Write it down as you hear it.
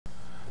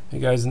Hey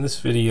guys, in this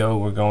video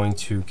we're going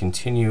to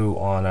continue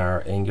on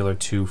our Angular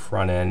 2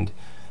 front end,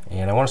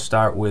 and I want to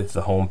start with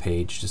the home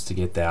page just to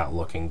get that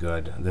looking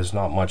good. There's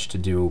not much to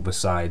do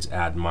besides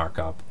add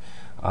markup.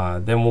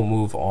 Then we'll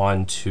move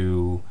on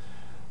to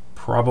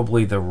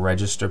probably the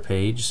register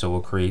page, so we'll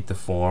create the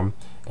form,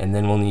 and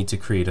then we'll need to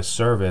create a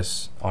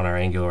service on our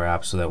Angular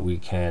app so that we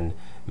can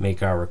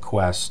make our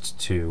request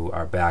to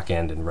our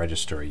backend and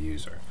register a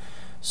user.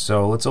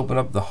 So let's open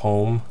up the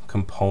home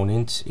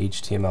component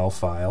HTML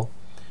file.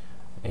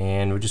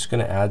 And we're just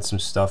going to add some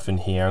stuff in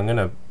here. I'm going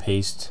to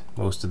paste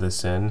most of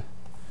this in,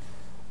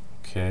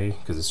 okay,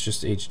 because it's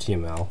just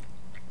HTML.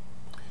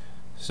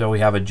 So we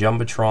have a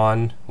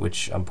Jumbotron,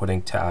 which I'm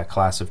putting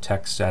class of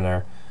text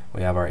center.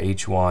 We have our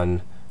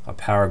H1, a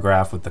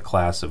paragraph with the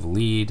class of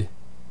lead,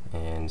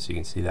 and so you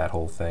can see that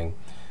whole thing.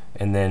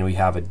 And then we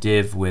have a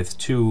div with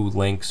two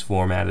links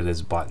formatted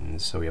as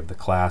buttons. So we have the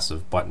class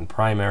of button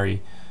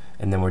primary,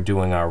 and then we're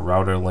doing our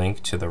router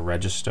link to the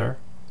register,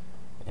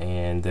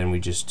 and then we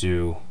just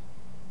do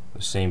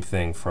the same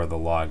thing for the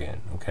login.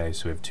 Okay,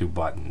 so we have two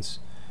buttons,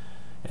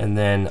 and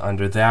then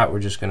under that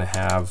we're just going to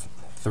have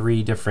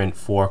three different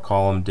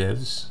 4-column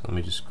divs. Let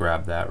me just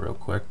grab that real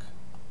quick.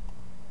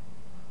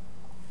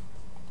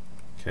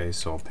 Okay,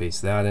 so I'll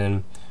paste that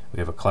in. We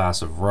have a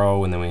class of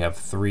row, and then we have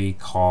three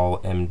call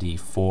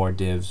MD4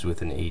 divs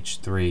with an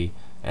H3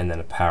 and then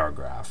a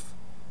paragraph.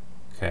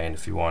 Okay, and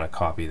if you want to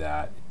copy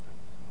that,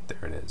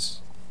 there it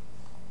is.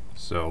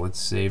 So let's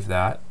save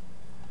that,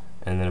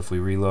 and then if we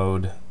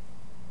reload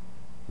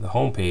the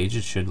home page,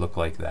 it should look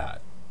like that.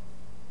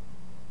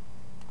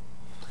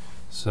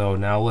 So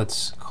now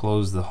let's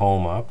close the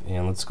home up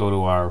and let's go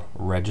to our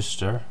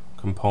register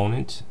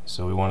component.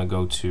 So we want to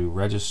go to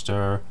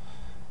register,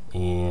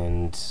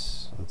 and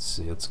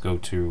let's go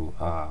to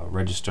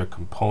register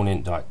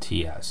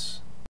component.ts,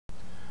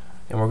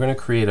 and we're going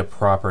to create a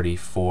property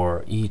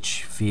for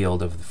each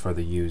field for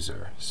the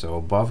user. So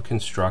above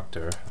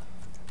constructor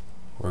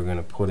we're going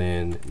to put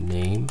in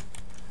name,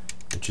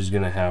 which is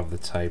going to have the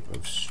type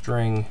of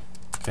string.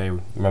 Okay,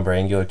 remember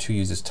Angular 2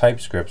 uses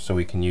TypeScript, so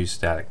we can use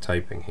static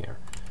typing here.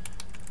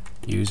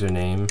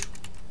 Username,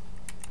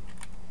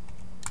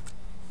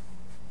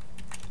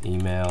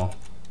 email,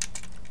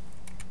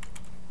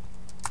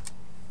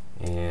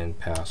 and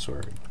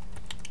password.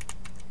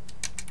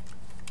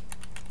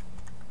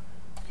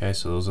 Okay,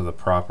 so those are the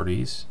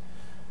properties.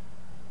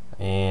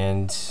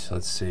 And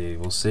let's see,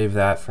 we'll save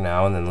that for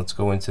now, and then let's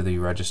go into the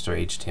register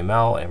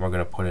HTML, and we're going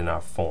to put in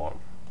our form.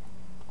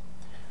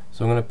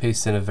 So I'm going to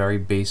paste in a very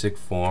basic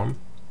form.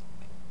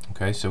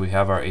 Okay, so we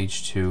have our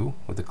H2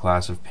 with the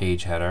class of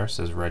page header,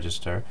 says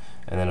register,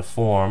 and then a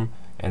form,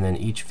 and then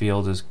each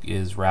field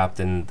is wrapped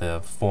in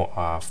the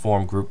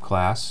form group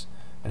class.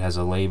 It has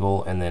a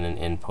label and then an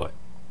input,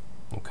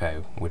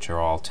 okay, which are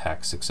all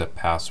text except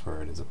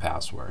password is a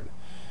password.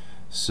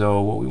 So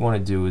what we want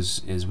to do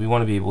is we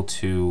want to be able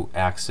to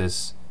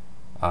access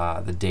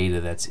the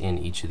data that's in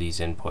each of these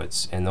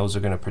inputs, and those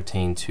are going to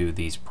pertain to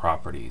these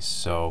properties.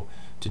 So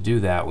to do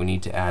that, we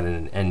need to add in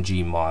an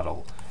ng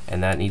model,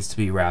 and that needs to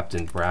be wrapped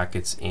in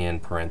brackets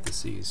and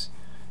parentheses.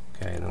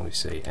 Okay, and then we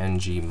say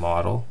ng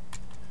model,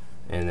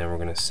 and then we're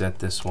going to set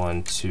this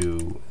one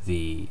to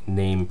the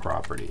name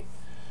property.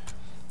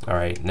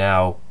 Alright,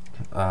 now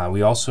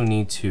we also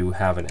need to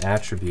have an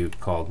attribute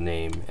called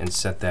name and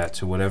set that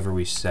to whatever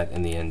we set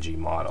in the ng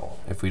model.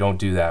 If we don't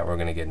do that, we're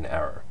going to get an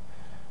error.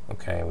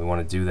 Okay, and we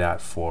want to do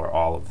that for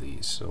all of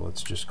these. So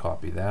let's just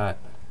copy that,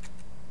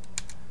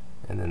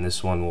 and then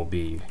this one will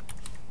be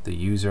the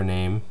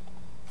username,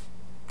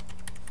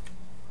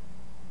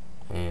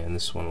 and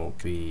this one will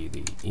be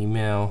the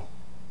email,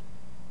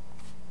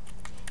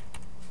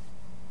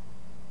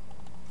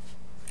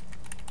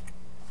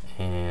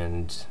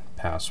 and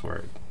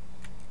password.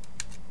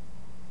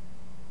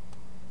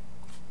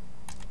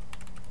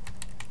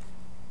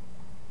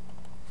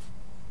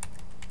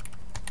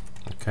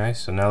 Okay,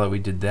 so now that we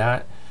did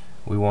that,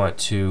 we want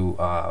to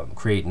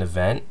create an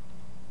event.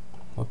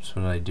 Whoops,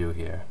 what did I do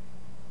here?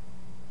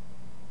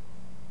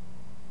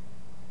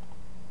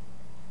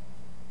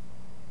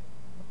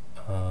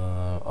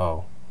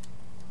 Oh.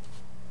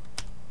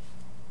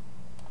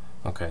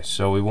 Okay,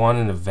 so we want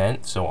an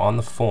event. So on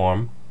the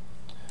form,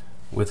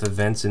 with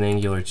events in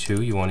Angular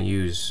 2, you want to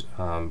use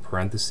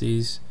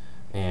parentheses,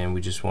 and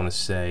we just want to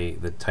say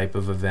the type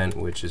of event,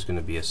 which is going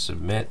to be a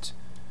submit,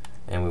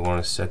 and we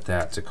want to set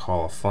that to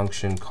call a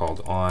function called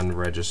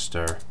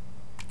onRegister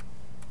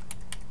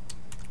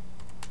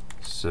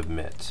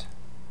submit,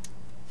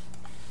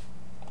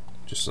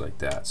 just like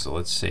that. So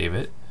let's save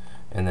it,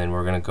 and then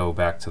we're going to go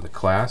back to the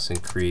class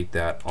and create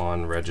that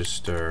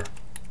onRegister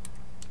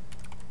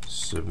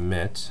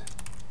submit,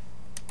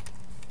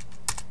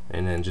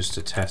 and then just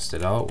to test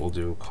it out, we'll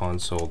do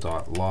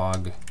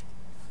console.log,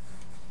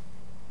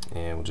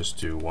 and we'll just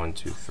do 1,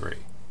 2, 3.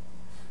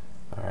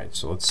 Alright,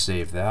 so let's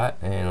save that,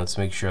 and let's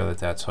make sure that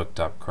that's hooked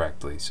up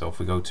correctly. So if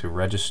we go to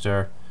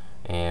register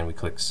and we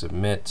click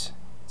submit,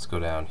 let's go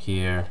down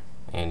here,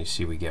 and you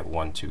see we get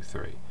 1, 2,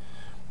 3.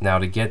 Now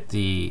to get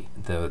the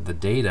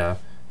data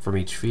from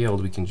each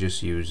field, we can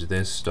just use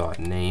this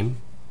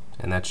 .name,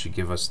 and that should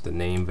give us the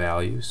name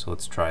value. So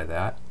let's try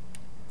that.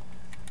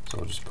 So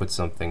we'll just put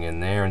something in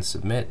there and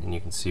submit, and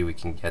you can see we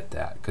can get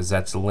that because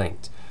that's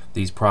linked.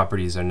 These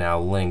properties are now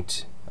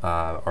linked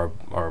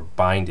or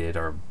binded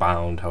or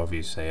bound, however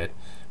you say it,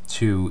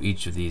 to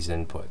each of these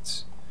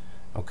inputs.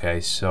 Okay,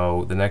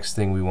 so the next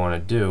thing we want to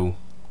do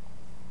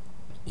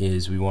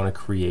is we want to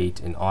create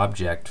an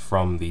object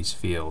from these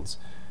fields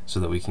so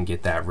that we can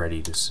get that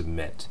ready to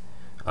submit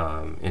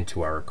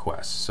into our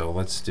request. So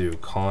let's do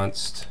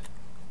const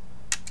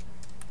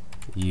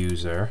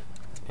user,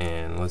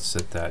 and let's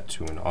set that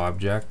to an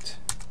object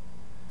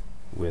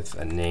with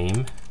a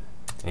name,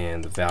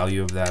 and the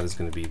value of that is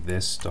going to be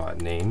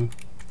this.name,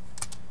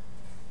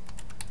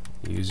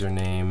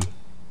 username.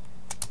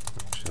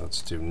 Actually,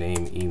 let's do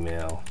name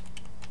email,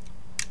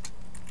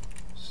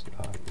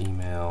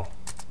 email,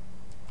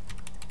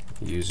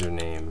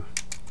 username,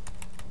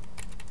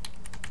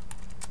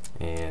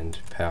 and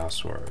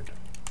password.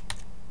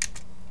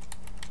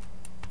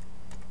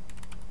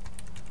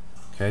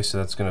 Okay, so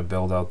that's going to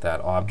build out that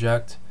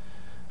object,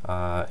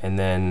 and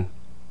then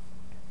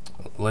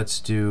let's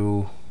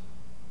do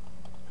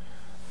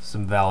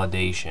some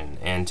validation.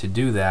 And to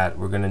do that,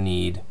 we're going to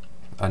need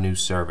a new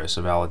service,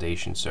 a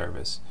validation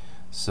service.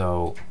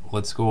 So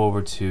let's go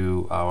over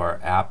to our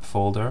app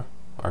folder,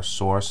 our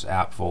source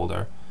app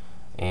folder,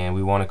 and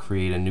we want to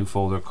create a new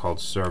folder called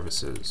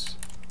services.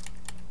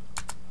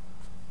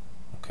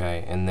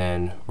 Okay, and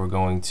then we're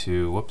going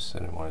to, whoops, I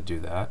didn't want to do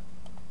that.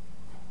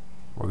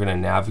 We're going to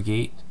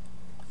navigate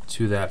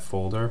to that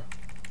folder.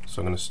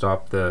 So I'm going to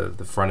stop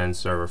the front end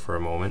server for a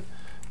moment,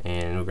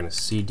 and we're going to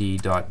cd ...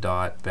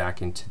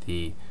 back into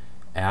the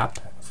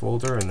app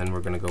folder, and then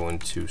we're going to go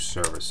into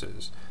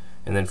services.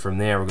 And then from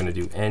there we're going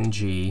to do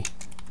ng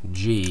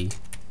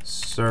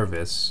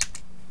service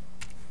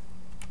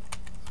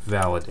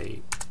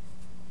validate.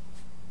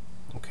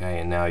 Okay,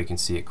 and now you can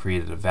see it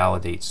created a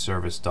validate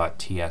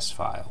service.ts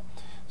file.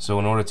 So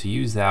in order to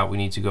use that, we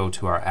need to go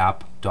to our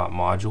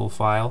app.module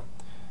file,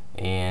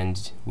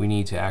 and we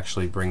need to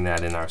actually bring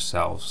that in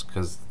ourselves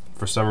because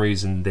for some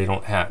reason they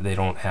don't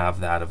have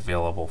that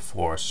available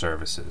for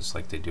services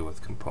like they do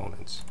with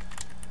components.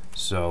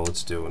 So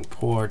let's do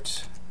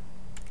import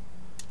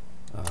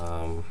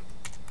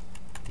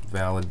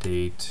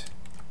validate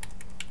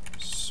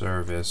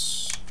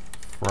service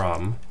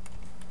from,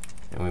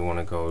 and we want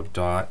to go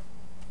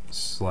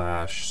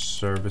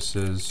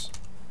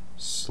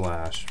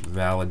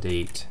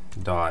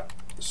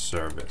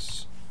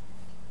 ./services/validate.service.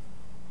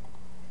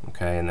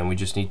 Okay, and then we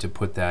just need to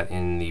put that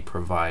in the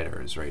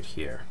providers right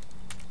here.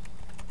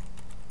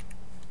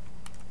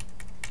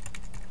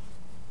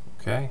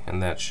 Okay,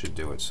 and that should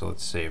do it. So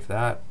let's save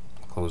that,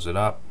 close it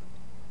up,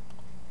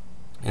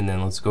 and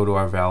then let's go to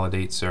our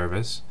validate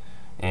service,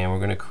 and we're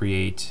going to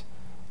create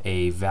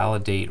a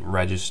validate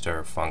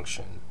register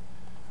function.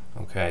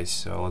 Okay,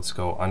 so let's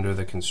go under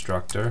the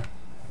constructor,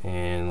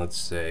 and let's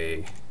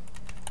say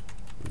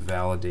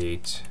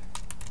validate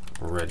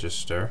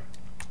register,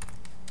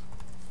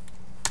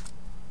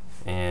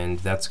 and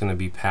that's going to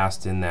be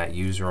passed in that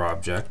user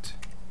object,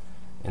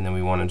 and then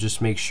we want to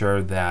just make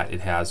sure that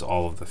it has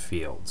all of the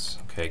fields,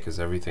 okay, because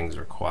everything's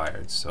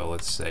required. So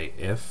let's say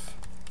if,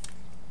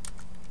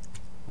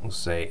 we'll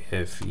say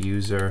if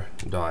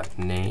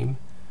user.name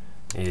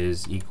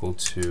is equal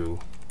to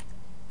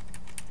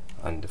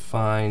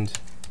undefined,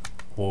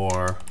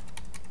 or,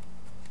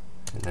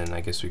 and then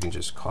I guess we can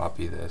just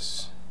copy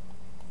this.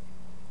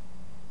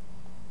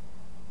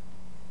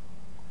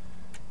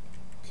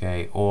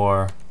 Okay,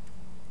 or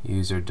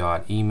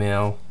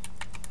user.email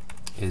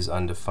is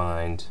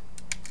undefined,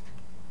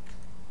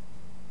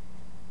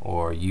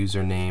 or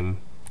username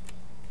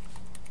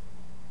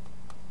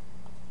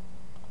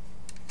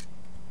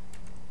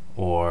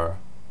or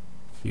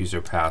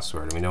user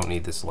password, and we don't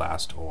need this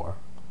last or.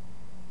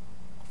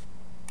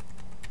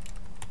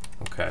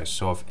 Okay,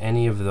 so if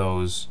any of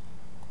those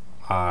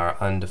are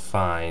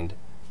undefined,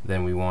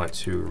 then we want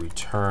to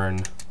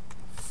return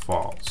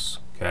false.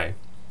 Okay,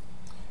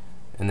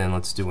 and then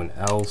let's do an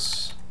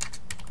else,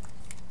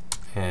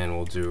 and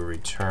we'll do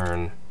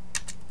return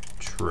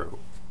true.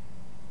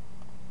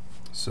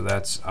 So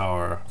that's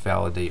our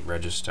validate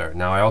register.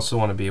 Now I also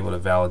want to be able to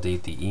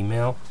validate the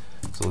email,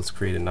 so let's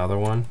create another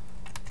one.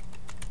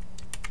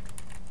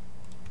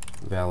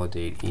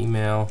 Validate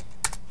email,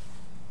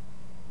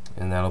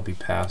 and that'll be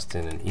passed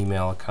in an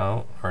email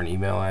account or an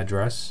email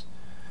address,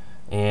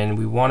 and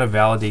we want to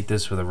validate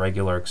this with a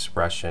regular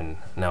expression.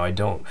 Now I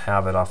don't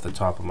have it off the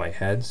top of my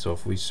head, so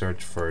if we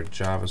search for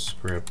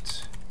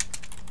JavaScript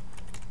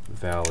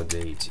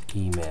validate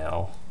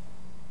email,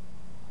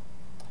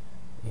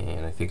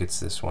 and I think it's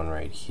this one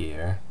right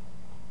here.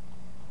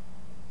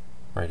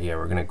 Right here,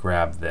 we're going to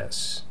grab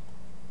this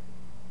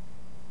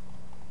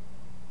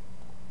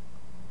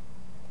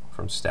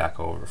from Stack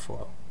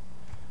Overflow.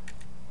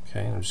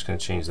 Okay, I'm just going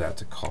to change that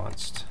to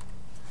const.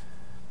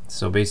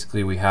 So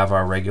basically we have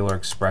our regular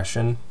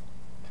expression,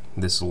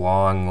 this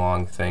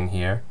long thing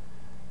here,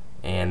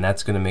 and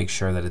that's going to make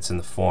sure that it's in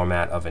the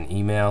format of an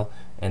email,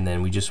 and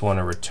then we just want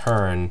to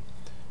return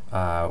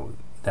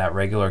that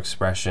regular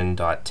expression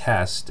dot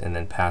test and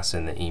then pass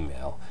in the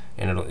email,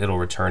 and it'll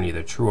return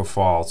either true or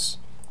false.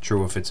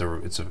 True if it's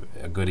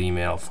a good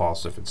email,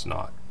 false if it's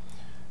not.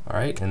 All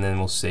right, and then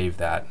we'll save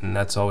that, and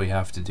that's all we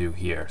have to do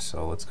here.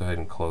 So let's go ahead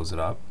and close it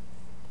up.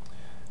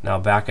 Now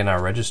back in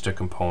our register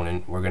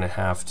component, we're going to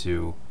have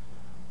to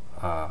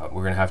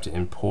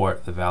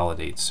import the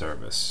validate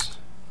service.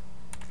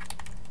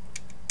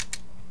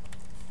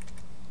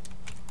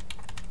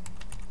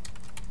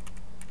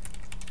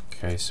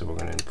 Okay, so we're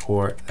going to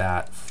import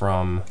that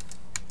from,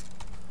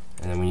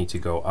 and then we need to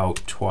go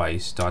out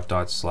twice, dot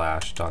dot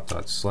slash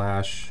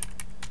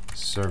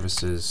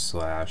services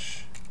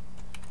slash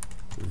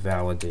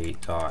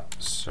validate dot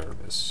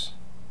service.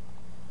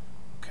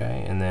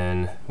 Okay, and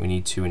then we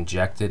need to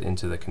inject it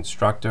into the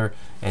constructor.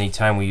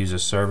 Anytime we use a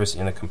service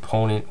in a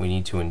component, we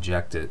need to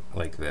inject it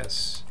like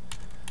this.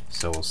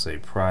 So we'll say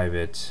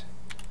private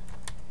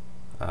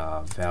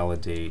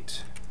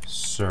validate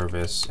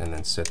service, and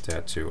then set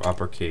that to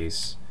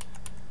uppercase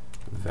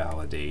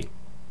validate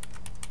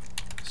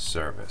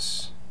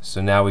service.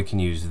 So now we can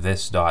use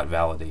this dot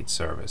validate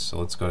service. So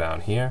let's go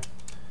down here,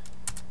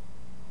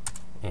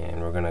 and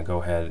we're going to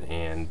go ahead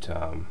and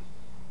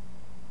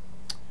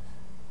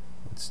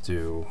let's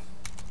do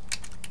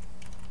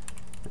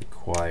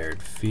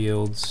required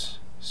fields.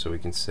 So we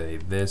can say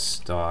this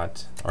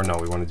dot, or no,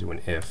 we want to do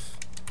an if.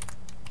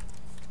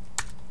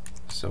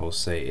 So we'll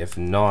say if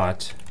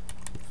not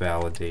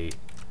validate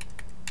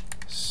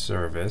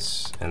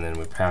service, and then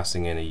we're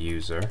passing in a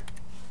user.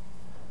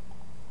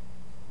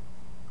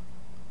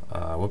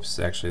 Whoops,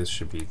 actually this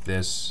should be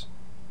this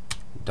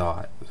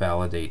dot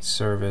validate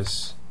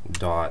service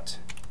dot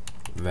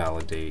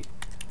validate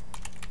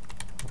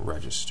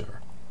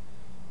register.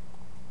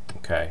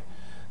 Okay,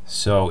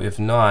 so if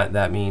not,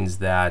 that means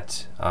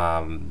that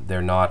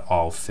they're not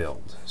all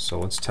filled.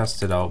 So let's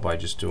test it out by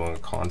just doing a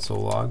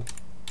console log.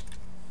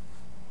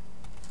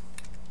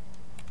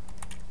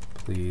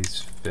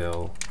 Please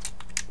fill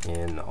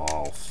in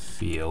all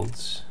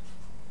fields.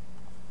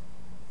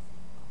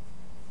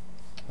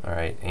 All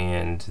right,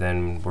 and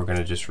then we're going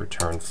to just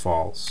return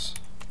false.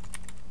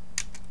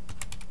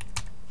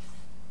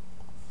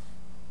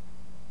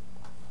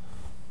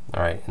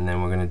 All right, and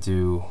then we're going to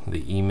do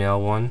the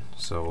email one.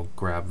 So we'll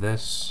grab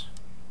this,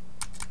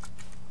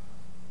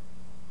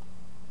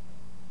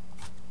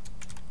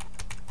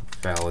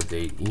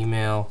 validate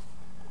email.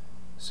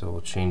 So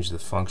we'll change the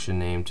function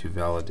name to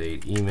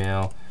validate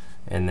email,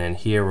 and then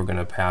here we're going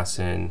to pass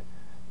in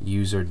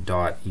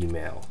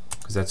user.email,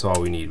 because that's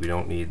all we need. We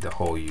don't need the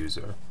whole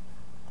user.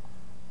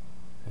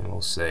 And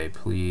we'll say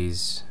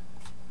please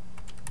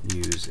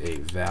use a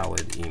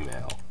valid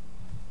email.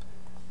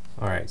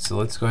 Alright, so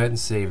let's go ahead and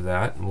save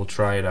that, and we'll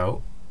try it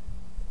out.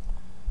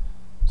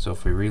 So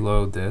if we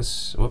reload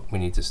this, we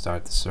need to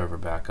start the server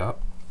back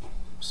up.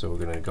 So we're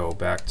going to go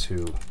back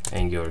to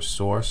Angular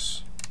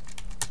source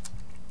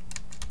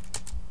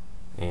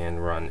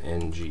and run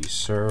ng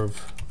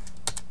serve.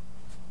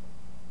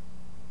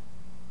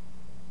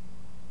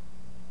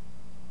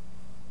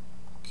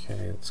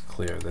 Okay, let's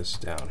clear this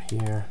down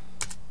here.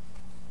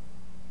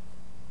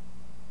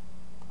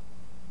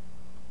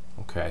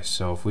 Okay,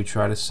 so if we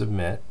try to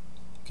submit,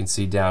 you can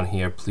see down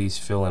here, please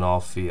fill in all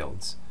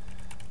fields.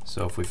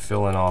 So if we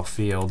fill in all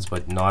fields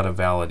but not a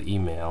valid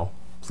email,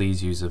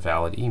 please use a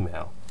valid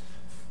email.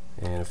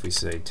 And if we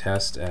say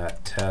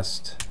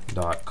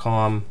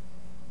test@test.com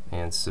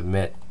and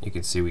submit, you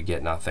can see we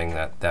get nothing.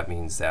 That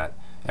means that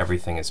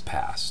everything is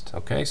passed.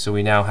 Okay, so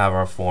we now have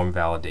our form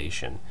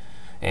validation,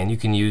 and you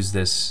can use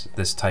this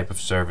type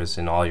of service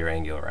in all your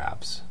Angular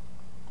apps.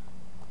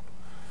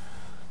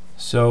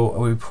 So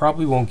we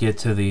probably won't get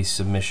to the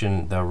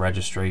submission, the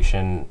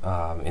registration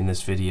in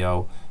this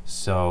video,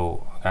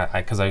 so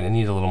because I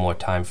need a little more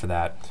time for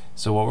that.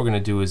 So what we're going to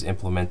do is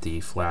implement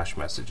the flash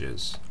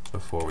messages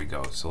before we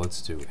go. So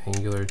let's do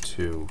Angular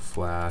 2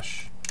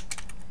 flash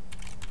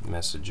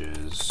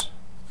messages.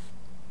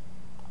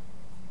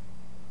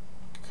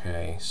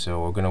 Okay,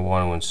 so we're going to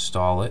want to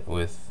install it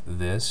with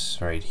this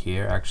right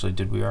here. Actually,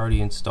 did we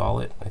already install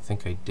it? I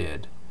think I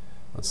did.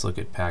 Let's look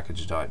at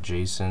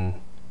package.json.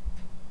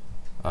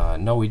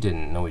 No, we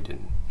didn't. No, we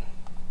didn't.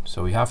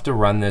 So we have to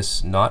run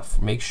this,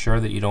 make sure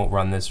that you don't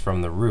run this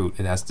from the root.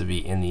 It has to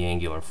be in the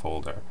Angular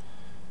folder.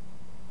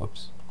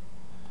 Whoops.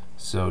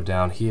 So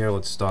down here,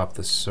 let's stop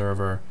the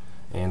server,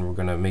 and we're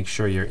going to make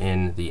sure you're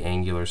in the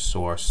Angular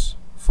source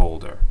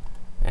folder,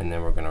 and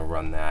then we're going to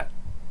run that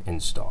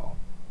install.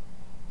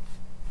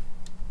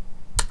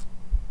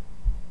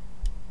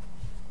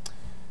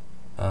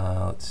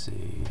 Let's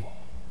see.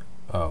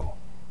 Oh,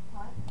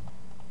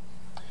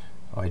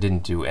 I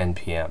didn't do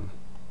npm.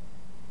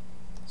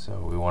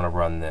 So we want to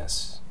run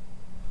this.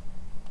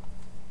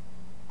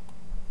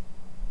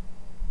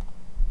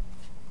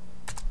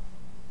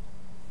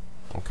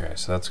 Okay,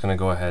 so that's going to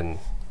go ahead and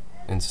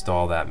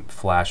install that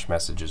flash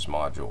messages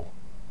module.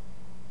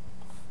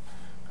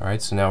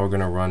 Alright, so now we're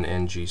going to run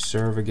ng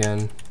serve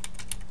again.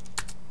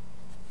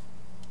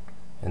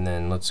 And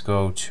then let's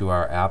go to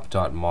our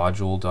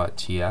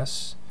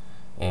app.module.ts,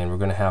 and we're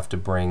going to have to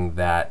bring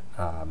that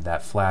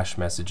that flash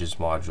messages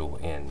module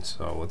in.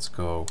 So let's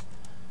go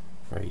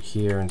right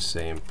here and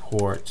say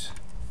import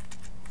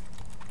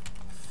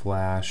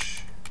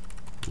flash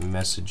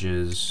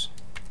messages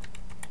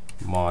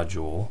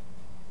module,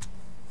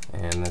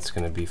 and that's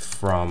going to be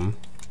from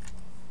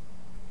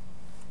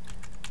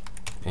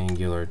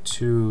Angular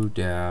 2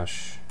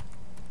 dash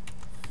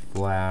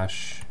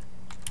flash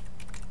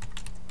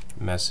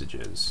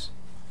messages,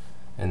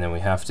 and then we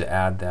have to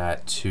add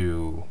that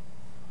to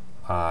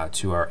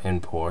our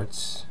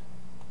imports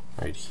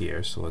right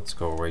here. So let's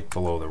go right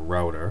below the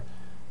router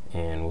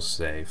and we'll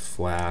say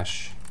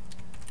flash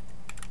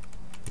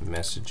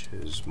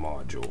messages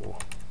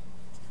module.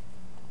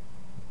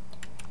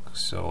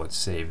 So let's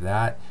save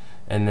that,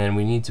 and then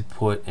we need to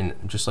put in,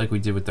 just like we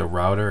did with the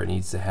router, it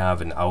needs to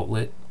have an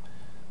outlet.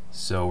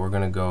 So we're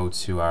going to go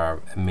to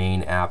our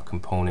main app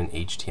component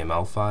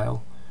HTML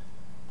file,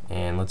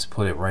 and let's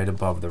put it right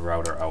above the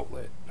router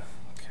outlet.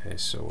 Okay,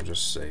 so we'll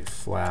just say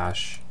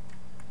flash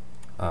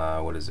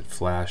what is it,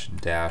 flash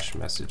dash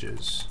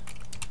messages.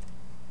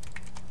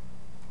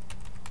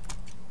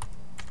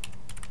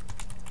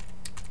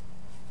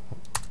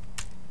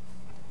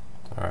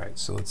 Alright,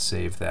 so let's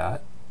save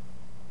that,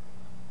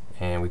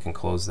 and we can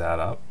close that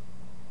up,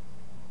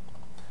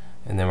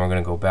 and then we're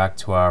going to go back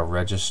to our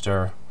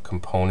register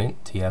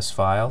component TS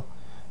file,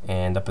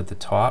 and up at the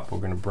top we're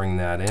going to bring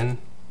that in.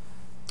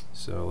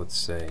 So let's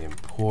say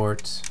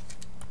import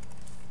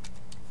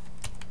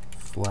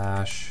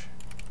flash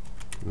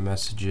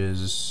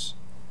messages,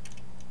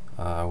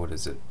 what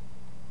is it,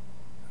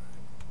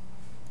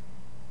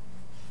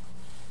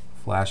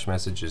 flash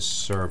messages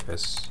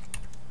service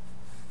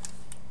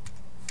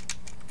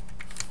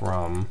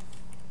from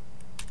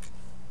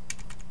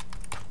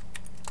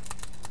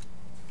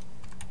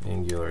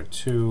Angular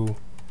 2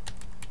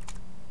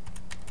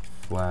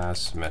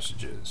 flash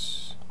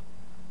messages.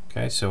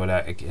 Okay, so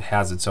it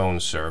has its own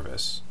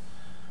service.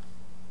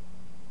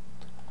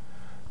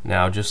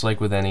 Now, just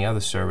like with any other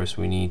service,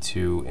 we need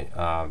to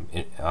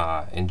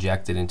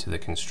inject it into the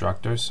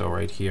constructor. So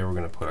right here we're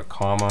going to put a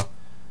comma,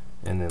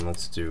 and then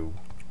let's do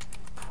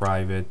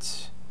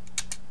private.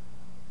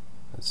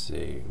 Let's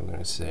see, we're going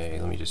to say,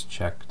 let me just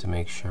check to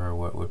make sure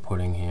what we're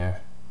putting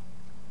here.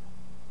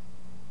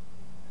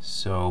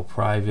 So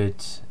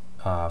private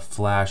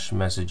flash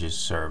messages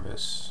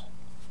service.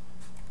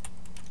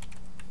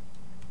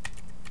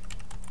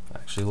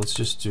 Actually, let's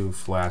just do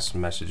flash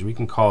message. We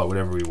can call it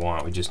whatever we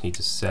want. We just need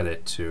to set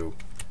it to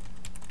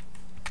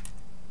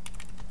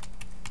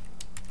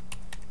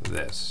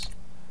this.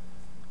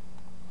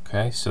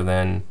 Okay, so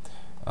then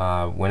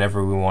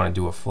whenever we want to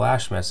do a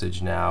flash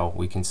message now,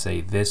 we can say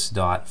this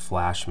dot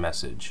flash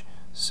message.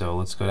 So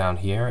let's go down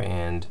here,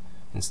 and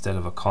instead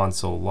of a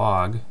console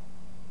log,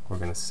 we're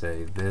going to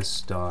say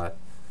this dot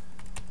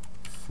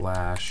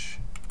flash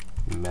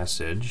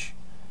message,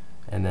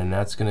 and then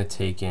that's going to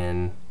take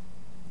in,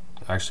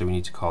 actually we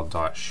need to call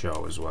dot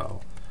show as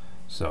well.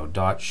 So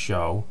dot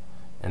show,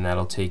 and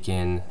that'll take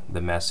in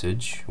the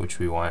message, which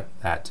we want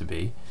that to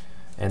be,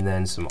 and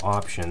then some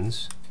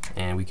options,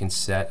 and we can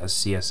set a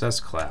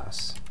CSS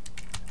class.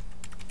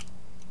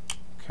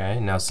 Okay,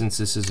 now since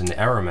this is an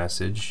error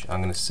message,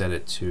 I'm going to set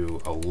it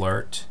to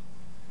alert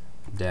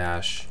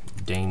dash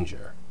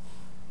danger,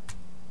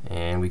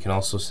 and we can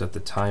also set the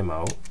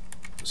timeout.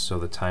 So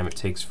the time it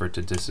takes for it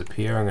to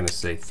disappear, I'm going to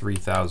say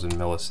 3000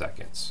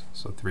 milliseconds,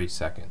 so 3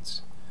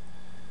 seconds.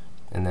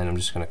 And then I'm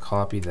just going to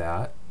copy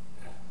that,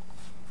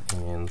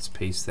 and let's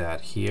paste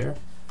that here,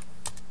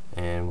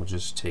 and we'll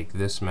just take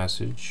this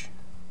message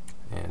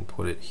and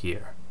put it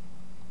here.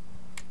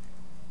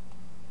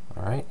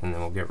 Alright, and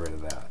then we'll get rid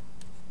of that.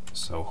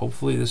 So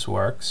hopefully this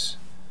works.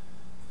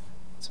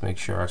 Let's make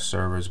sure our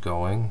server's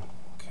going.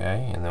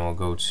 Okay, and then we'll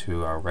go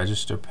to our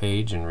register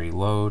page and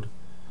reload,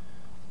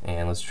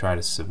 and let's try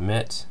to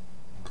submit.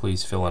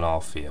 Please fill in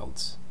all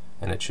fields,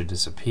 and it should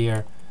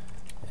disappear.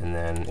 And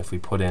then if we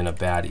put in a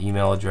bad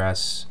email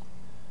address,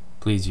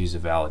 please use a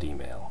valid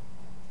email.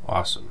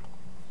 Awesome.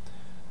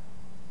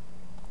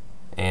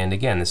 And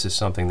again, this is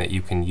something that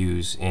you can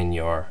use in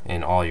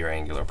all your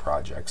Angular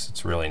projects.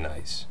 It's really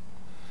nice.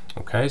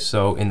 Okay,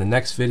 so in the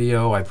next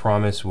video, I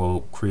promise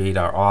we'll create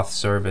our auth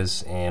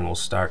service and we'll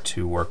start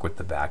to work with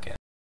the backend.